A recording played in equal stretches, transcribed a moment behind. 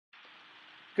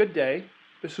Good day.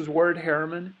 This is Ward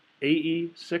Harriman,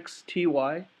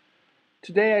 AE6TY.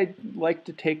 Today I'd like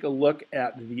to take a look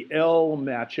at the L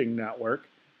matching network.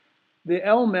 The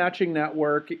L matching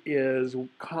network is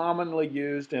commonly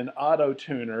used in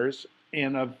auto-tuners,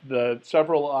 and of the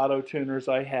several auto-tuners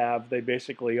I have, they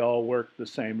basically all work the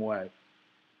same way.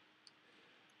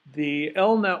 The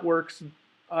L networks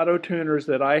auto-tuners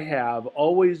that I have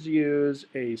always use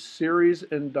a series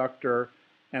inductor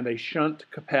and a shunt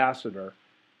capacitor.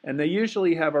 And they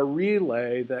usually have a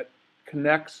relay that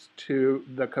connects to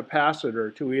the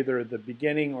capacitor to either the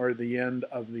beginning or the end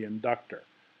of the inductor.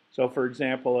 So for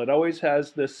example, it always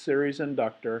has this series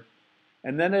inductor,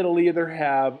 and then it'll either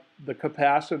have the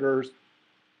capacitors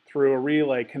through a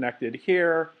relay connected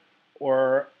here,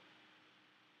 or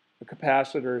a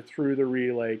capacitor through the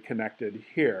relay connected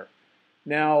here.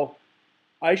 Now,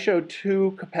 I showed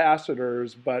two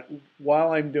capacitors, but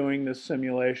while I'm doing this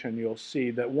simulation, you'll see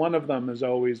that one of them is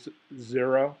always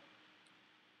 0.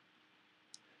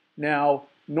 Now,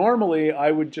 normally I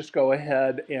would just go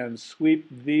ahead and sweep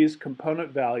these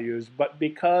component values, but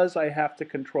because I have to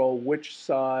control which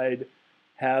side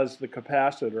has the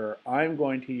capacitor, I'm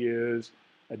going to use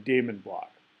a daemon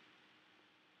block.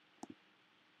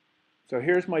 So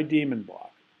here's my daemon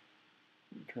block.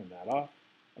 Turn that off.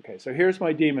 Okay, so here's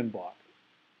my daemon block.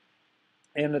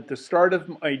 And at the start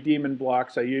of my daemon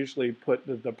blocks, I usually put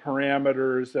the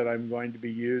parameters that I'm going to be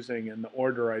using in the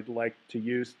order I'd like to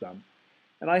use them.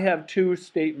 And I have two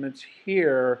statements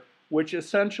here which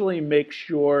essentially make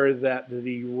sure that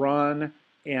the run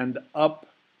and up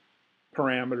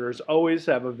parameters always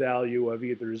have a value of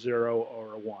either 0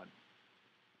 or a 1.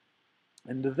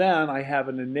 And then I have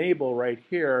an enable right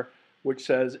here which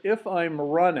says if I'm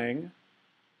running,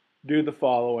 do the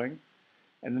following.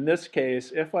 And in this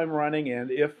case, if I'm running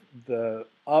and if the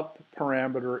up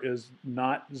parameter is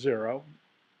not 0,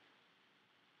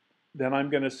 then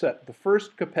I'm going to set the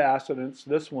first capacitance,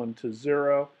 this one, to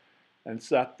 0, and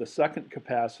set the second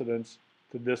capacitance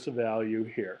to this value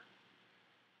here.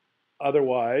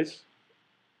 Otherwise,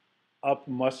 up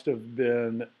must have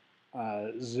been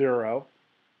 0,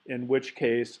 in which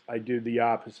case I do the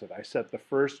opposite. I set the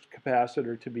first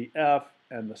capacitor to be F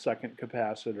and the second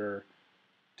capacitor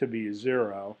to be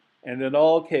 0, and in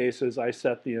all cases I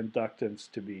set the inductance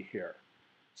to be here.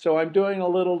 So I'm doing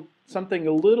something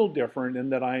a little different in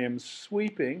that I am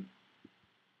sweeping.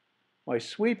 My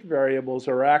sweep variables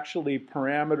are actually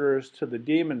parameters to the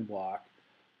daemon block.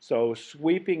 So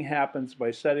sweeping happens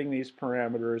by setting these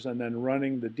parameters and then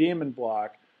running the daemon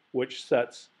block, which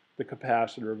sets the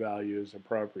capacitor values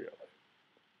appropriately.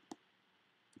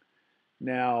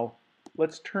 Now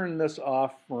let's turn this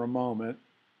off for a moment.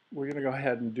 We're going to go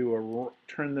ahead and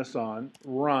turn this on,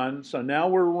 run. So now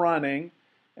we're running,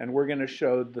 and we're going to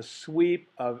show the sweep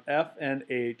of F and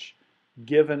H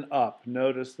given up.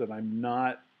 Notice that I'm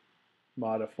not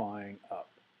modifying up.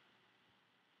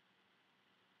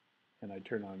 And I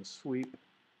turn on sweep.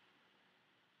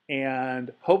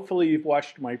 And hopefully you've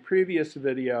watched my previous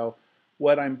video.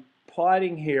 What I'm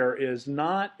plotting here is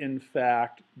not, in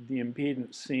fact, the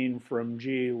impedance seen from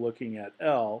G looking at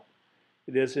L.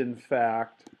 It is, in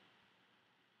fact,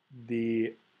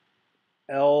 the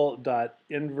L dot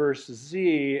inverse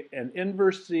Z, and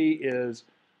inverse Z is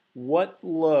what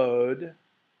load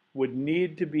would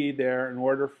need to be there in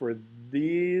order for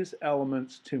these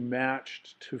elements to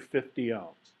match to 50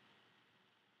 ohms.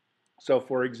 So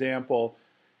for example,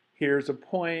 here's a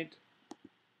point.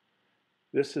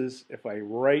 This is, if I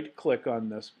right click on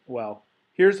this, well,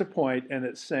 here's a point and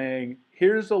it's saying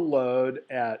here's a load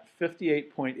at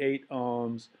 58.8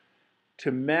 ohms.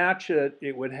 To match it,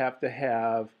 it would have to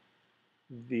have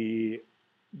the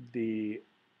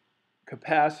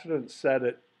capacitance set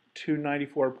at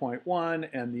 294.1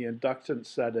 and the inductance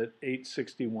set at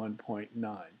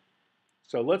 861.9.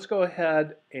 So let's go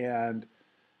ahead and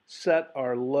set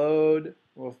our load.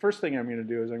 Well, the first thing I'm going to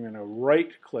do is I'm going to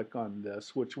right click on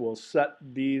this, which will set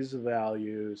these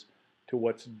values to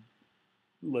what's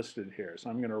listed here.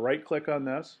 So I'm going to right click on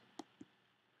this.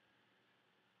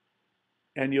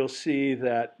 And you'll see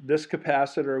that this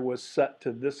capacitor was set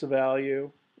to this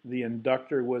value, the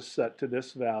inductor was set to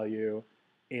this value,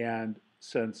 and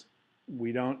since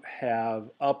we don't have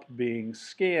up being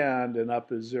scanned and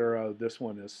up is 0, this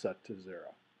one is set to 0.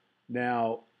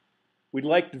 Now, we'd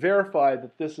like to verify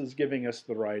that this is giving us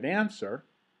the right answer,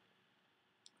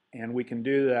 and we can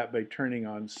do that by turning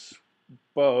on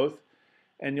both,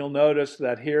 and you'll notice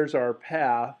that here's our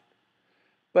path,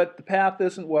 but the path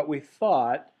isn't what we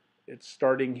thought. It's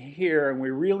starting here, and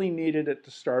we really needed it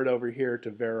to start over here to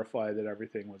verify that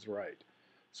everything was right.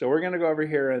 So we're going to go over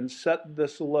here and set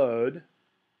this load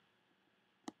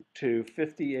to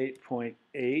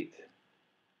 58.8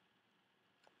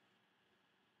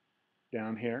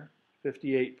 down here,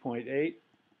 58.8.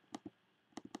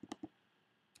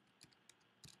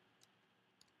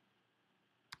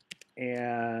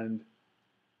 And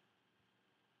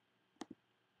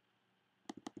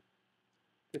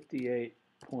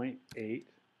 58.8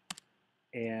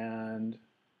 and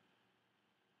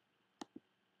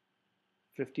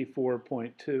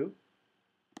 54.2.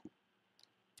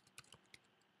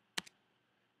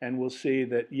 And we'll see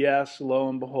that, yes, lo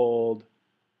and behold,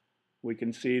 we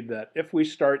can see that if we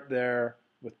start there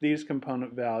with these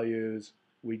component values,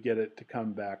 we get it to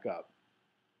come back up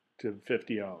to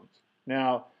 50 ohms.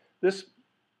 Now, this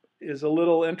is a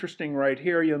little interesting right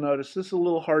here. You'll notice this is a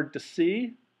little hard to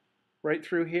see right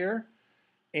through here.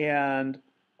 And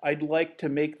I'd like to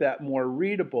make that more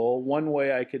readable. One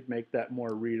way I could make that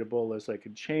more readable is I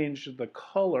could change the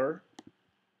color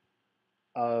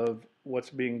of what's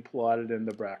being plotted in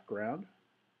the background.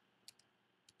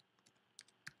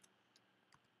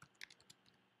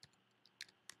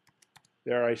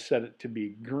 There I set it to be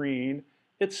green.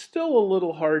 It's still a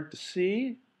little hard to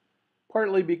see,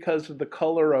 partly because of the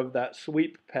color of that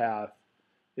sweep path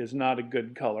is not a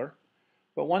good color.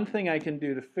 But one thing I can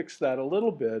do to fix that a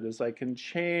little bit is I can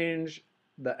change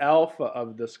the alpha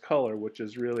of this color, which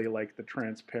is really like the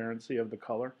transparency of the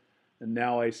color. And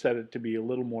now I set it to be a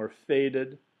little more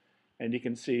faded, and you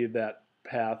can see that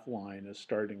path line is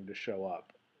starting to show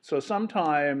up. So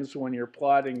sometimes when you're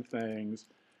plotting things,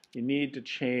 you need to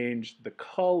change the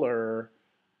color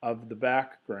of the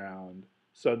background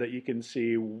so that you can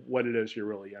see what it is you're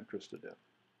really interested in.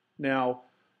 Now,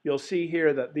 you'll see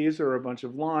here that these are a bunch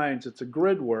of lines. It's a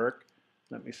grid work.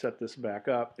 Let me set this back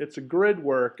up. It's a grid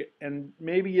work, and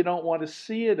maybe you don't want to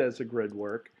see it as a grid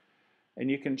work, and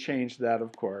you can change that,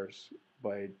 of course,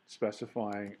 by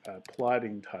specifying a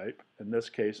plotting type. In this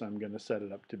case, I'm going to set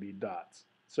it up to be dots.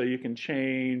 So you can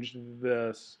change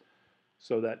this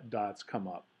so that dots come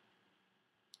up.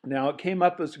 Now, it came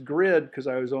up as grid because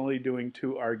I was only doing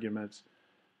 2 arguments,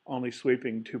 only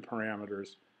sweeping 2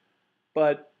 parameters.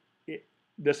 But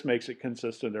this makes it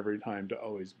consistent every time to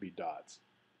always be dots.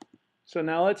 So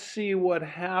now let's see what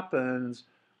happens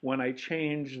when I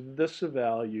change this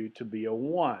value to be a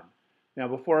 1. Now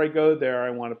before I go there, I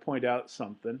want to point out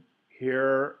something.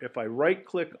 Here, if I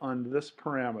right-click on this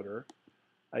parameter,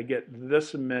 I get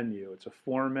this menu. It's a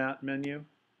format menu.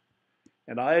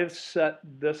 And I've set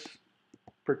this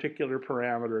particular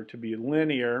parameter to be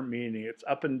linear, meaning it's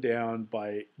up and down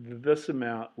by this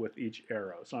amount with each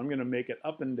arrow. So I'm going to make it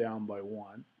up and down by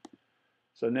 1.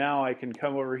 So now I can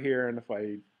come over here, and if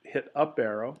I hit up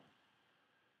arrow,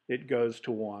 it goes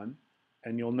to 1.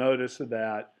 And you'll notice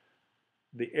that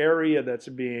the area that's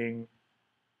being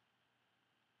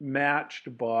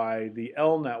matched by the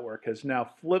L network has now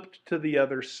flipped to the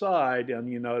other side,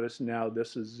 and you notice now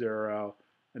this is 0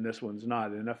 and this one's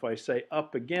not. And if I say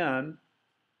up again,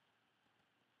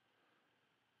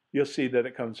 you'll see that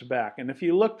it comes back. And if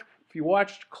you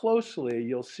watched closely,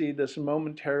 you'll see this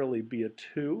momentarily be a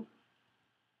 2,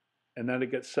 and then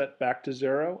it gets set back to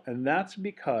 0, and that's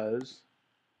because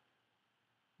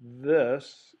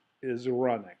this is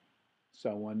running.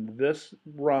 So when this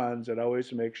runs, it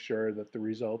always makes sure that the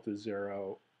result is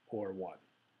 0 or 1.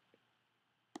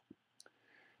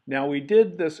 Now we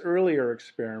did this earlier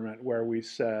experiment where we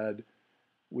said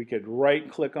we could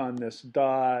right-click on this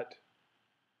dot,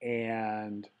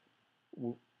 and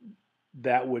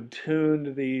that would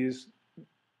tune these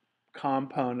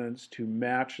components to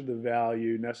match the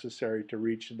value necessary to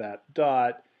reach that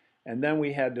dot. And then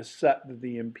we had to set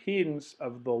the impedance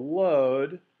of the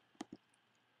load.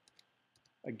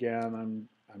 Again,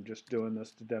 I'm just doing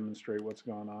this to demonstrate what's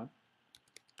going on.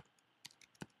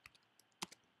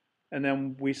 And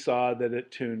then we saw that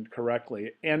it tuned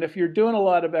correctly. And if you're doing a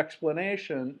lot of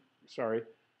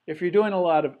if you're doing a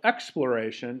lot of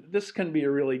exploration, this can be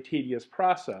a really tedious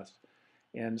process.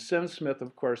 And SimSmith,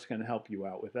 of course, can help you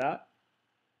out with that.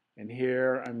 And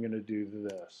here I'm going to do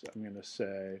this. I'm going to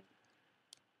say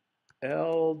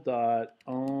L.ohms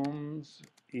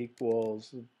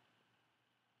equals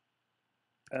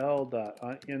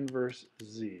L.inverse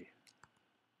Z.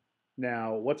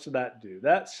 Now, what's that do?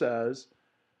 That says,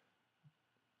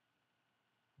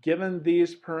 given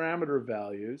these parameter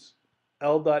values,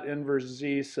 L.inverse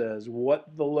Z says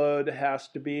what the load has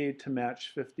to be to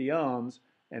match 50 ohms.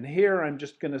 And here I'm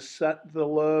just going to set the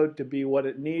load to be what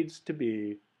it needs to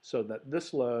be so that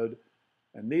this load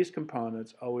and these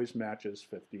components always matches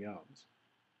 50 ohms.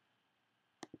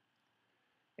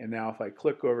 And now if I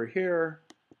click over here,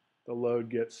 the load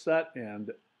gets set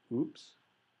and, oops,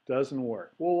 doesn't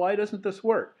work. Well, why doesn't this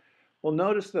work? Well,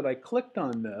 notice that I clicked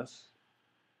on this,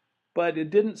 but it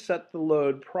didn't set the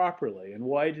load properly. And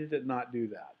why did it not do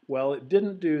that? Well, it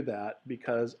didn't do that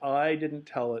because I didn't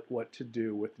tell it what to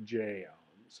do with J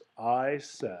ohms. I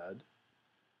said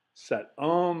set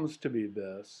ohms to be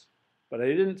this, but I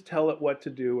didn't tell it what to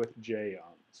do with J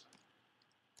ohms.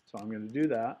 So I'm going to do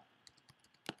that.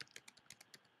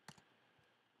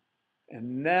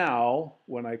 And now,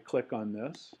 when I click on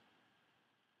this,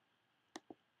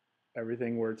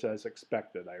 everything works as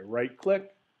expected. I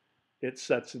right-click, it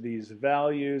sets these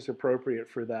values appropriate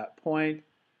for that point.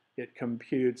 It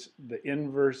computes the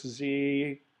inverse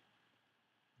Z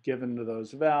given to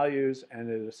those values, and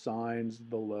it assigns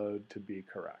the load to be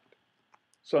correct.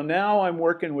 So now I'm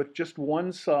working with just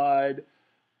one side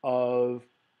of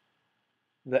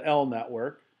the L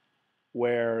network,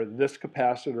 where this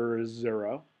capacitor is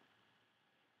 0.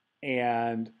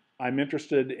 And I'm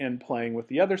interested in playing with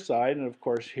the other side, and of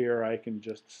course here I can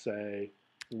just say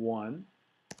 1.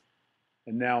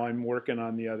 And now I'm working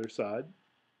on the other side.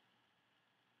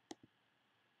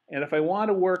 And if I want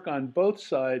to work on both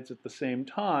sides at the same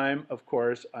time, of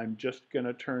course, I'm just going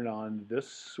to turn on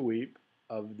this sweep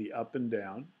of the up and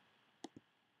down.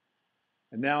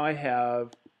 And now I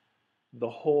have the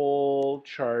whole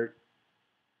chart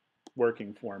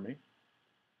working for me.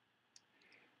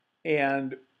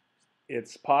 And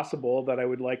it's possible that I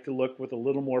would like to look with a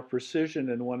little more precision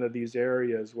in one of these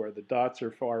areas where the dots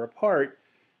are far apart.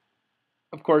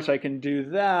 Of course, I can do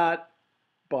that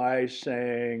by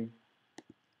saying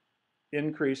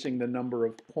increasing the number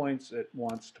of points it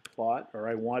wants to plot, or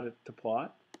I want it to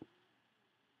plot.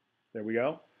 There we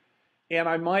go. And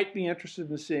I might be interested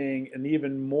in seeing an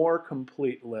even more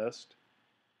complete list,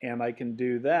 and I can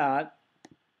do that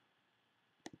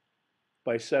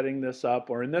by setting this up,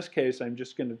 or in this case, I'm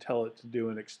just going to tell it to do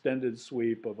an extended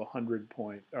sweep of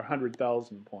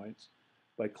 100,000 points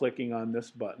by clicking on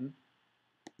this button.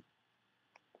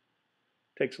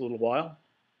 Takes a little while.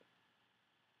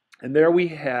 And there we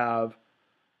have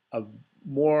a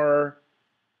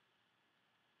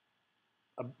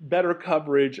better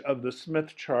coverage of the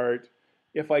Smith chart.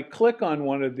 If I click on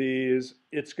one of these,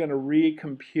 it's going to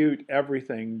recompute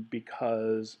everything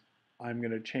because I'm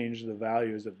going to change the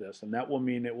values of this. And that will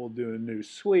mean it will do a new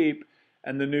sweep,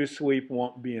 and the new sweep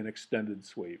won't be an extended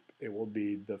sweep. It will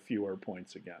be the fewer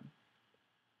points again.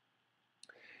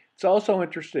 It's also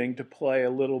interesting to play a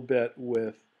little bit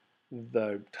with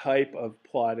the type of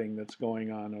plotting that's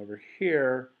going on over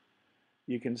here.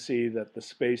 You can see that the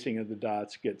spacing of the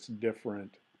dots gets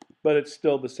different, but it's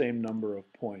still the same number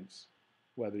of points,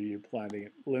 whether you're plotting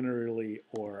it linearly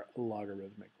or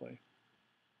logarithmically.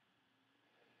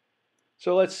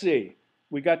 So let's see.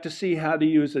 We got to see how to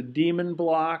use a daemon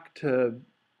block to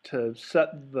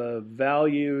set the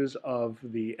values of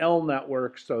the L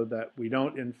network so that we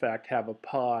don't in fact have a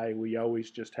pi. We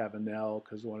always just have an L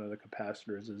because one of the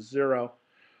capacitors is 0.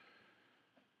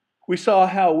 We saw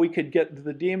how we could get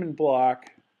the daemon block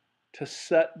to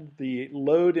set the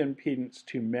load impedance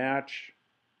to match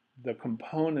the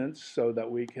components so that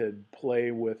we could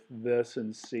play with this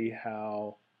and see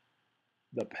how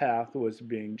the path was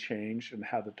being changed and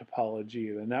how the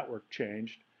topology of the network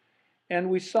changed. And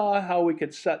we saw how we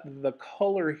could set the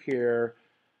color here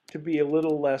to be a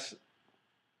little less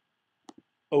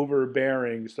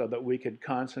overbearing so that we could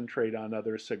concentrate on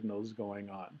other signals going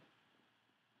on.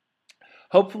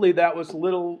 Hopefully that was a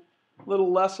little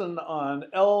lesson on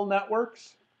L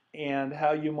networks and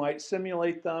how you might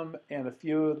simulate them, and a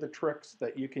few of the tricks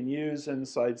that you can use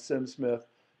inside SimSmith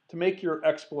to make your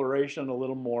exploration a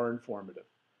little more informative.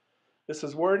 This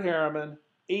is Ward Harriman,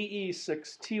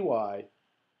 AE6TY.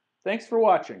 Thanks for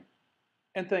watching,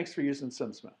 and thanks for using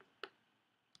SimSmith.